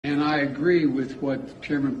And I agree with what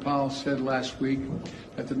Chairman Powell said last week,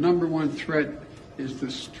 that the number one threat is the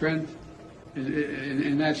strength,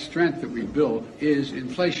 and that strength that we build is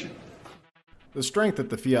inflation. The strength that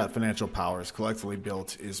the fiat financial powers collectively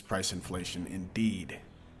built is price inflation indeed.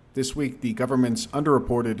 This week, the government's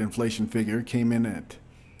underreported inflation figure came in at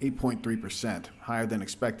 8.3%, higher than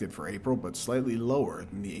expected for April, but slightly lower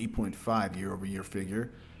than the 8.5 year-over-year figure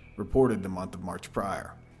reported the month of March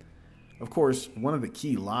prior. Of course, one of the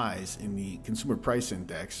key lies in the Consumer Price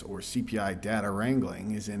Index, or CPI data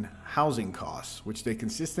wrangling, is in housing costs, which they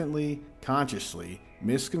consistently, consciously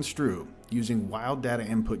misconstrue using wild data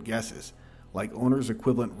input guesses, like owner's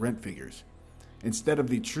equivalent rent figures, instead of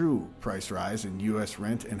the true price rise in U.S.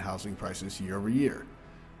 rent and housing prices year over year,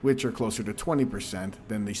 which are closer to 20%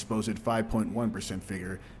 than the supposed 5.1%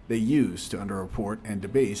 figure they use to underreport and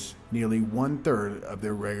debase nearly one-third of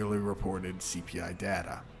their regularly reported CPI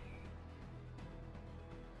data.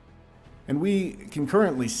 And we can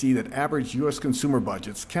currently see that average U.S. consumer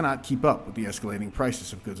budgets cannot keep up with the escalating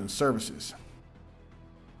prices of goods and services,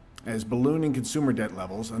 as ballooning consumer debt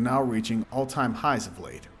levels are now reaching all-time highs of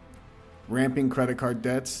late. Ramping credit card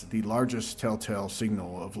debts, the largest telltale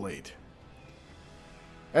signal of late.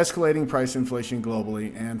 Escalating price inflation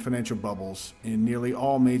globally and financial bubbles in nearly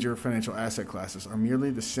all major financial asset classes are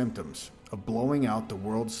merely the symptoms of blowing out the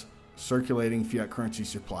world's circulating fiat currency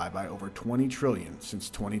supply by over 20 trillion since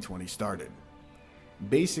 2020 started.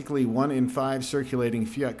 Basically, 1 in 5 circulating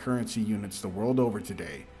fiat currency units the world over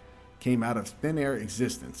today came out of thin air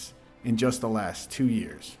existence in just the last 2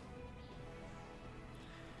 years.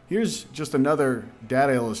 Here's just another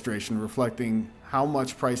data illustration reflecting how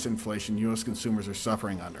much price inflation U.S. consumers are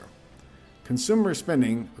suffering under. Consumer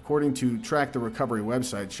spending, according to Track the Recovery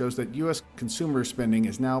website, shows that U.S. consumer spending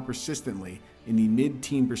is now persistently in the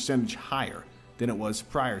mid-teen percentage higher than it was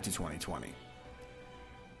prior to 2020.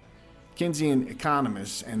 Keynesian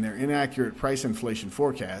economists and their inaccurate price inflation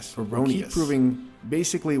forecasts will keep proving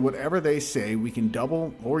basically whatever they say. We can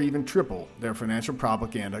double or even triple their financial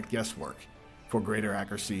propaganda guesswork for greater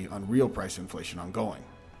accuracy on real price inflation ongoing.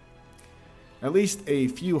 At least a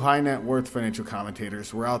few high net worth financial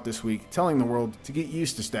commentators were out this week telling the world to get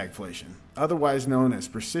used to stagflation, otherwise known as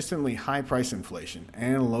persistently high price inflation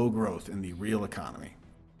and low growth in the real economy.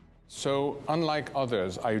 So, unlike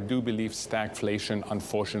others, I do believe stagflation,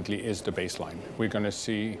 unfortunately, is the baseline. We're going to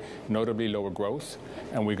see notably lower growth,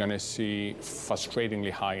 and we're going to see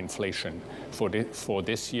frustratingly high inflation for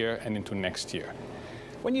this year and into next year.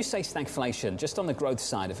 When you say stagflation, just on the growth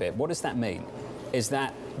side of it, what does that mean? Is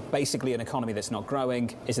that basically an economy that's not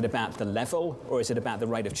growing? Is it about the level, or is it about the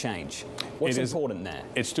rate of change? What's important there?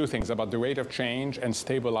 It's two things, about the rate of change and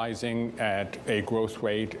stabilizing at a growth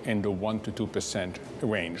rate in the 1 to 2%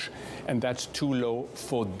 range. And that's too low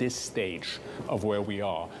for this stage of where we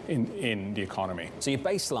are in the economy. So your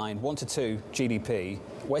baseline, 1 to 2 GDP,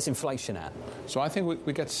 where's inflation at? So I think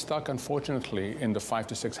we get stuck, unfortunately, in the 5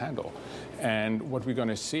 to 6 handle. And what we're going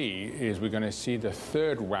to see is we're going to see the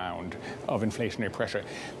third round of inflationary pressure.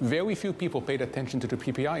 Very few people paid attention to the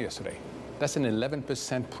PPI yesterday. That's an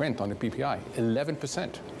 11% print on the PPI,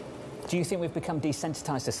 11%. Do you think we've become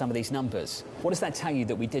desensitized to some of these numbers? What does that tell you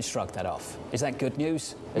that we did shrug that off? Is that good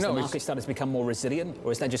news? Has the market started to become more resilient,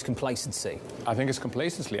 or is that just complacency? I think it's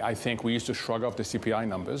complacency. I think we used to shrug off the CPI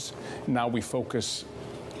numbers. Now we focus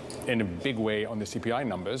in a big way on the CPI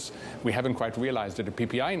numbers. We haven't quite realized that the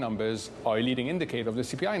PPI numbers are a leading indicator of the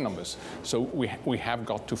CPI numbers. So we have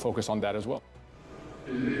got to focus on that as well.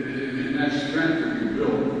 And that strength that we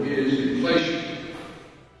build is inflation.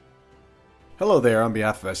 Hello there, on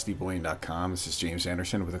behalf of SDBullion.com, this is James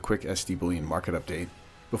Anderson with a quick SD Bullion market update.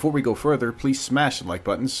 Before we go further, please smash the like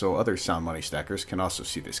button so other sound money stackers can also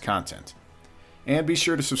see this content. And be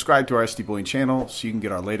sure to subscribe to our SD Bullion channel so you can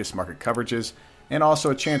get our latest market coverages and also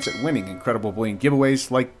a chance at winning incredible bullion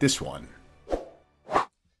giveaways like this one.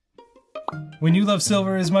 When you love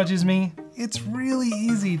silver as much as me, it's really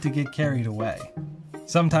easy to get carried away.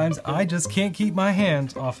 Sometimes I just can't keep my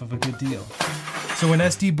hands off of a good deal. So when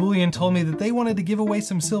SD Bullion told me that they wanted to give away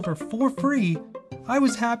some silver for free, I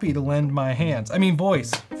was happy to lend my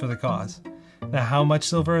voice for the cause. Now how much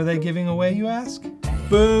silver are they giving away, you ask?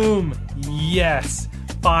 Boom! Yes!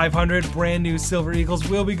 500 brand new Silver Eagles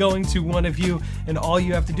will be going to one of you, and all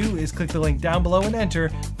you have to do is click the link down below and enter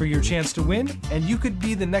for your chance to win, and you could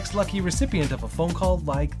be the next lucky recipient of a phone call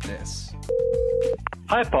like this.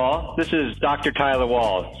 Hi, Paul. This is Dr. Tyler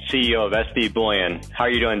Wall, CEO of SD Bullion. How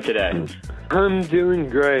are you doing today? I'm doing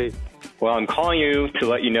great. Well, I'm calling you to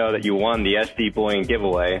let you know that you won the SD Bullion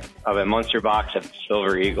giveaway of a monster box of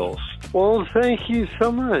Silver Eagles. Well, thank you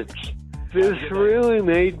so much. This really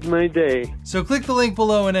made my day. So click the link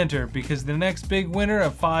below and enter, because the next big winner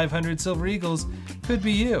of 500 Silver Eagles could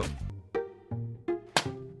be you.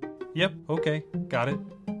 Yep, okay, got it.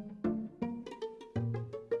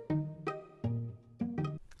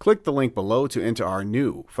 Click the link below to enter our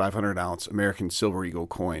new 500-ounce American Silver Eagle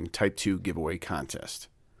coin Type 2 giveaway contest.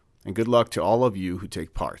 And good luck to all of you who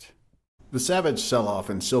take part. The savage sell-off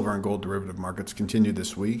in silver and gold derivative markets continued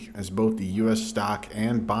this week as both the U.S. stock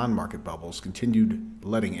and bond market bubbles continued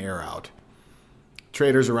letting air out.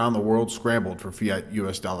 Traders around the world scrambled for fiat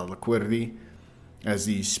U.S. dollar liquidity. As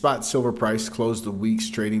the spot silver price closed the week's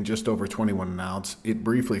trading just over 21 an ounce, it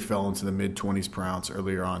briefly fell into the mid-20s per ounce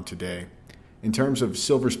earlier on today. In terms of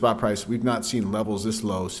silver spot price, we've not seen levels this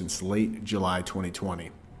low since late July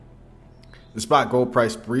 2020. The spot gold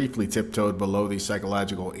price briefly tiptoed below the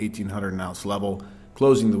psychological 1,800 an ounce level,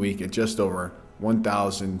 closing the week at just over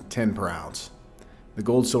 1,010 per ounce. The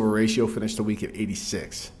gold-silver ratio finished the week at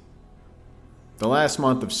 86. The last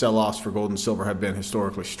month of sell-offs for gold and silver have been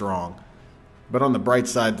historically strong, but on the bright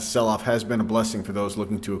side, the sell-off has been a blessing for those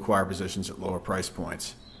looking to acquire positions at lower price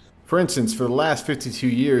points. For instance, for the last 52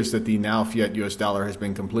 years that the now fiat US dollar has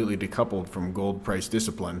been completely decoupled from gold price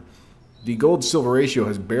discipline, the gold-silver ratio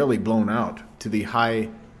has barely blown out to the high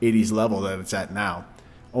 80s level that it's at now.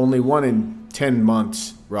 Only 1 in 10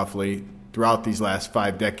 months, roughly, throughout these last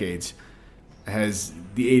 5 decades, has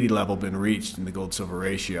the 80 level been reached in the gold-silver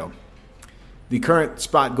ratio. The current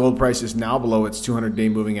spot gold price is now below its 200-day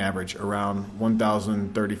moving average, around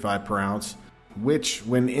 1,035 per ounce, which,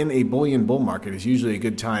 when in a bullion bull market, is usually a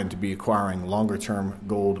good time to be acquiring longer-term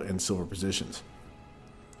gold and silver positions.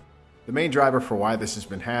 The main driver for why this has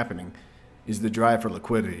been happening is the drive for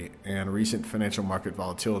liquidity and recent financial market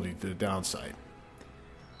volatility to the downside.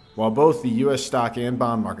 While both the U.S. stock and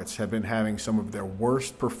bond markets have been having some of their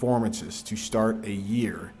worst performances to start a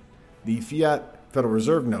year, the fiat Federal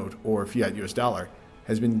Reserve note, or fiat US dollar,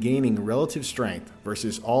 has been gaining relative strength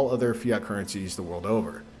versus all other fiat currencies the world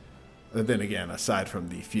over. Then again, aside from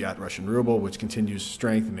the fiat Russian ruble, which continues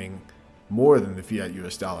strengthening more than the fiat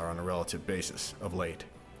US dollar on a relative basis of late.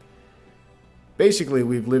 Basically,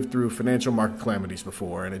 we've lived through financial market calamities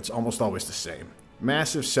before, and it's almost always the same.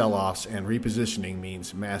 Massive sell-offs and repositioning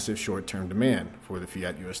means massive short-term demand for the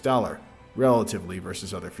fiat US dollar, relatively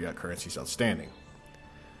versus other fiat currencies outstanding.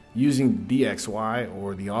 Using DXY,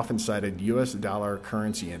 or the often cited US dollar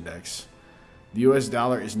currency index, the US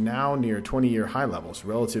dollar is now near 20-year high levels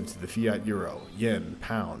relative to the fiat euro, yen,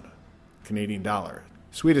 pound, Canadian dollar,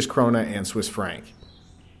 Swedish krona, and Swiss franc.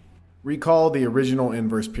 Recall the original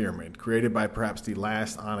inverse pyramid, created by perhaps the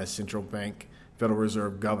last honest central bank Federal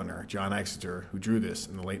Reserve governor, John Exeter, who drew this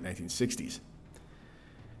in the late 1960s.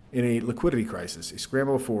 In a liquidity crisis, a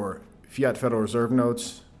scramble for fiat Federal Reserve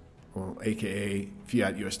notes, or aka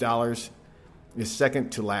fiat US dollars, is second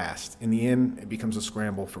to last. In the end, it becomes a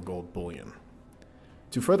scramble for gold bullion.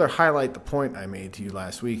 To further highlight the point I made to you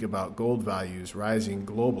last week about gold values rising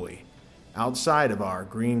globally, outside of our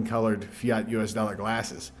green-colored fiat US dollar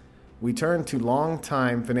glasses, we turn to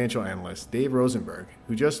longtime financial analyst Dave Rosenberg,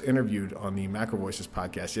 who just interviewed on the Macro Voices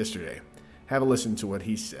podcast yesterday. Have a listen to what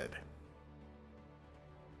he said.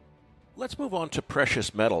 Let's move on to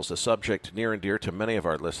precious metals, a subject near and dear to many of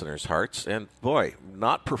our listeners' hearts. And boy,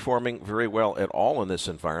 not performing very well at all in this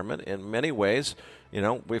environment. In many ways,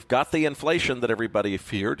 we've got the inflation that everybody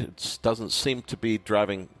feared. It doesn't seem to be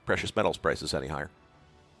driving precious metals prices any higher.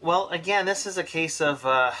 Well, again, this is a case of,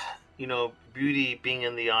 beauty being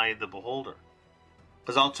in the eye of the beholder.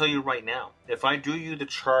 Because I'll tell you right now, if I drew you the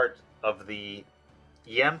chart of the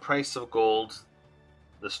yen price of gold,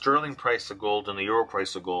 the sterling price of gold, and the euro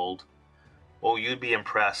price of gold, you'd be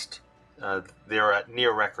impressed. They're at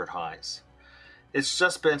near record highs. It's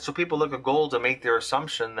just been, so people look at gold and make their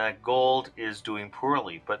assumption that gold is doing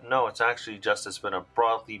poorly. But no, it's been a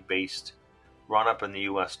broadly based run up in the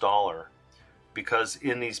US dollar. Because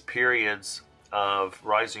in these periods of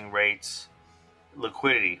rising rates,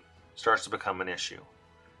 liquidity starts to become an issue.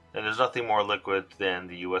 And there's nothing more liquid than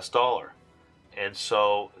the US dollar. And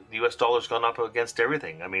so the US dollar's gone up against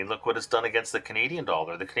everything. I mean, look what it's done against the Canadian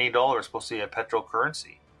dollar. The Canadian dollar is supposed to be a petro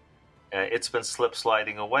currency. It's been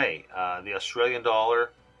sliding away. The Australian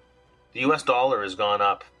dollar, the US dollar has gone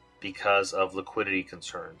up because of liquidity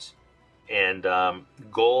concerns. And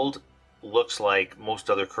gold looks like most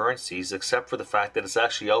other currencies, except for the fact that it's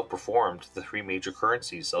actually outperformed the 3 major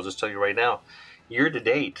currencies. I'll just tell you right now, year to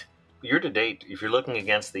date, if you're looking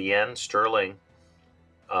against the yen, sterling,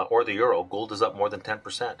 or the euro, gold is up more than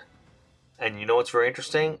 10%. And you know what's very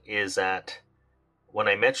interesting is that when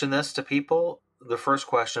I mention this to people, the first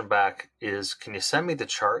question back is, can you send me the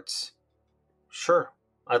charts? Sure,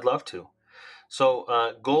 I'd love to.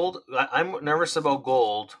 So gold, I'm nervous about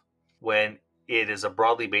gold when it is a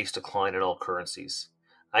broadly based decline in all currencies.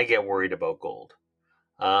 I get worried about gold.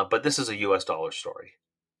 But this is a US dollar story,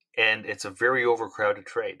 and it's a very overcrowded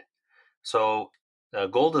trade. So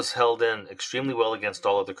gold is held in extremely well against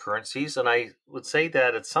all other currencies, and I would say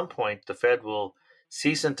that at some point the Fed will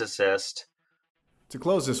cease and desist. To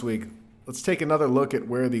close this week, let's take another look at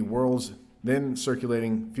where the world's then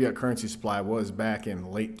circulating fiat currency supply was back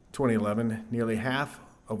in late 2011, nearly half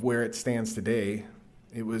of where it stands today.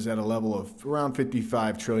 It was at a level of around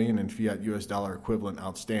 55 trillion in fiat US dollar equivalent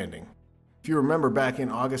outstanding. If you remember, back in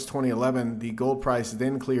August 2011, the gold price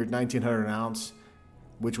then cleared $1,900 an ounce,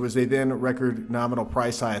 which was a then record nominal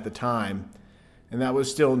price high at the time, and that was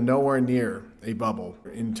still nowhere near a bubble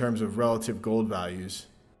in terms of relative gold values,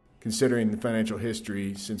 considering the financial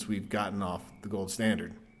history since we've gotten off the gold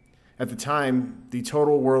standard. At the time, the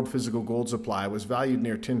total world physical gold supply was valued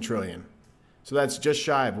near 10 trillion. So that's just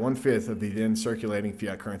shy of 1/5 of the then circulating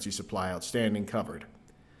fiat currency supply outstanding covered.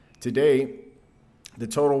 Today, the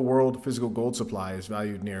total world physical gold supply is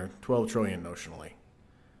valued near 12 trillion notionally.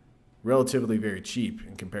 Relatively very cheap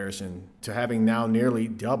in comparison to having now nearly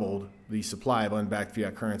doubled the supply of unbacked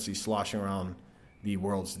fiat currency sloshing around the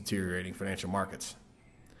world's deteriorating financial markets.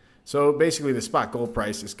 So basically, the spot gold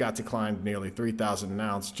price has got to climb to nearly 3,000 an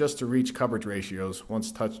ounce just to reach coverage ratios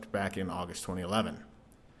once touched back in August 2011.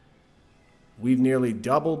 We've nearly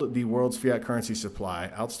doubled the world's fiat currency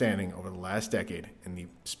supply outstanding over the last decade, and the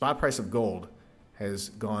spot price of gold has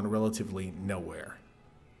gone relatively nowhere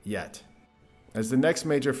yet. As the next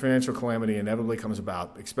major financial calamity inevitably comes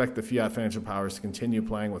about, expect the fiat financial powers to continue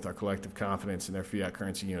playing with our collective confidence in their fiat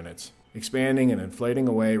currency units, expanding and inflating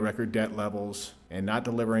away record debt levels and not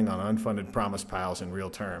delivering on unfunded promise piles in real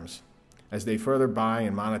terms, as they further buy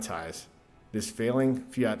and monetize this failing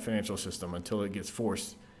fiat financial system until it gets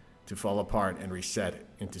forced to fall apart and reset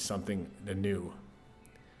into something new.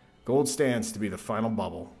 Gold stands to be the final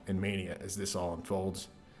bubble in mania as this all unfolds,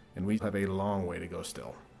 and we have a long way to go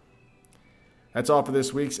still. That's all for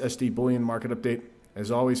this week's SD Bullion Market Update. As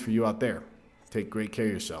always, for you out there, take great care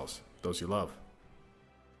of yourselves, those you love.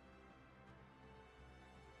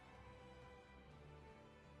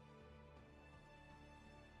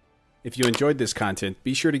 If you enjoyed this content,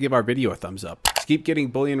 be sure to give our video a thumbs up. To keep getting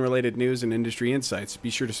bullion-related news and industry insights, be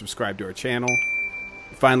sure to subscribe to our channel.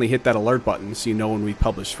 Finally, hit that alert button so you know when we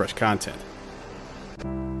publish fresh content.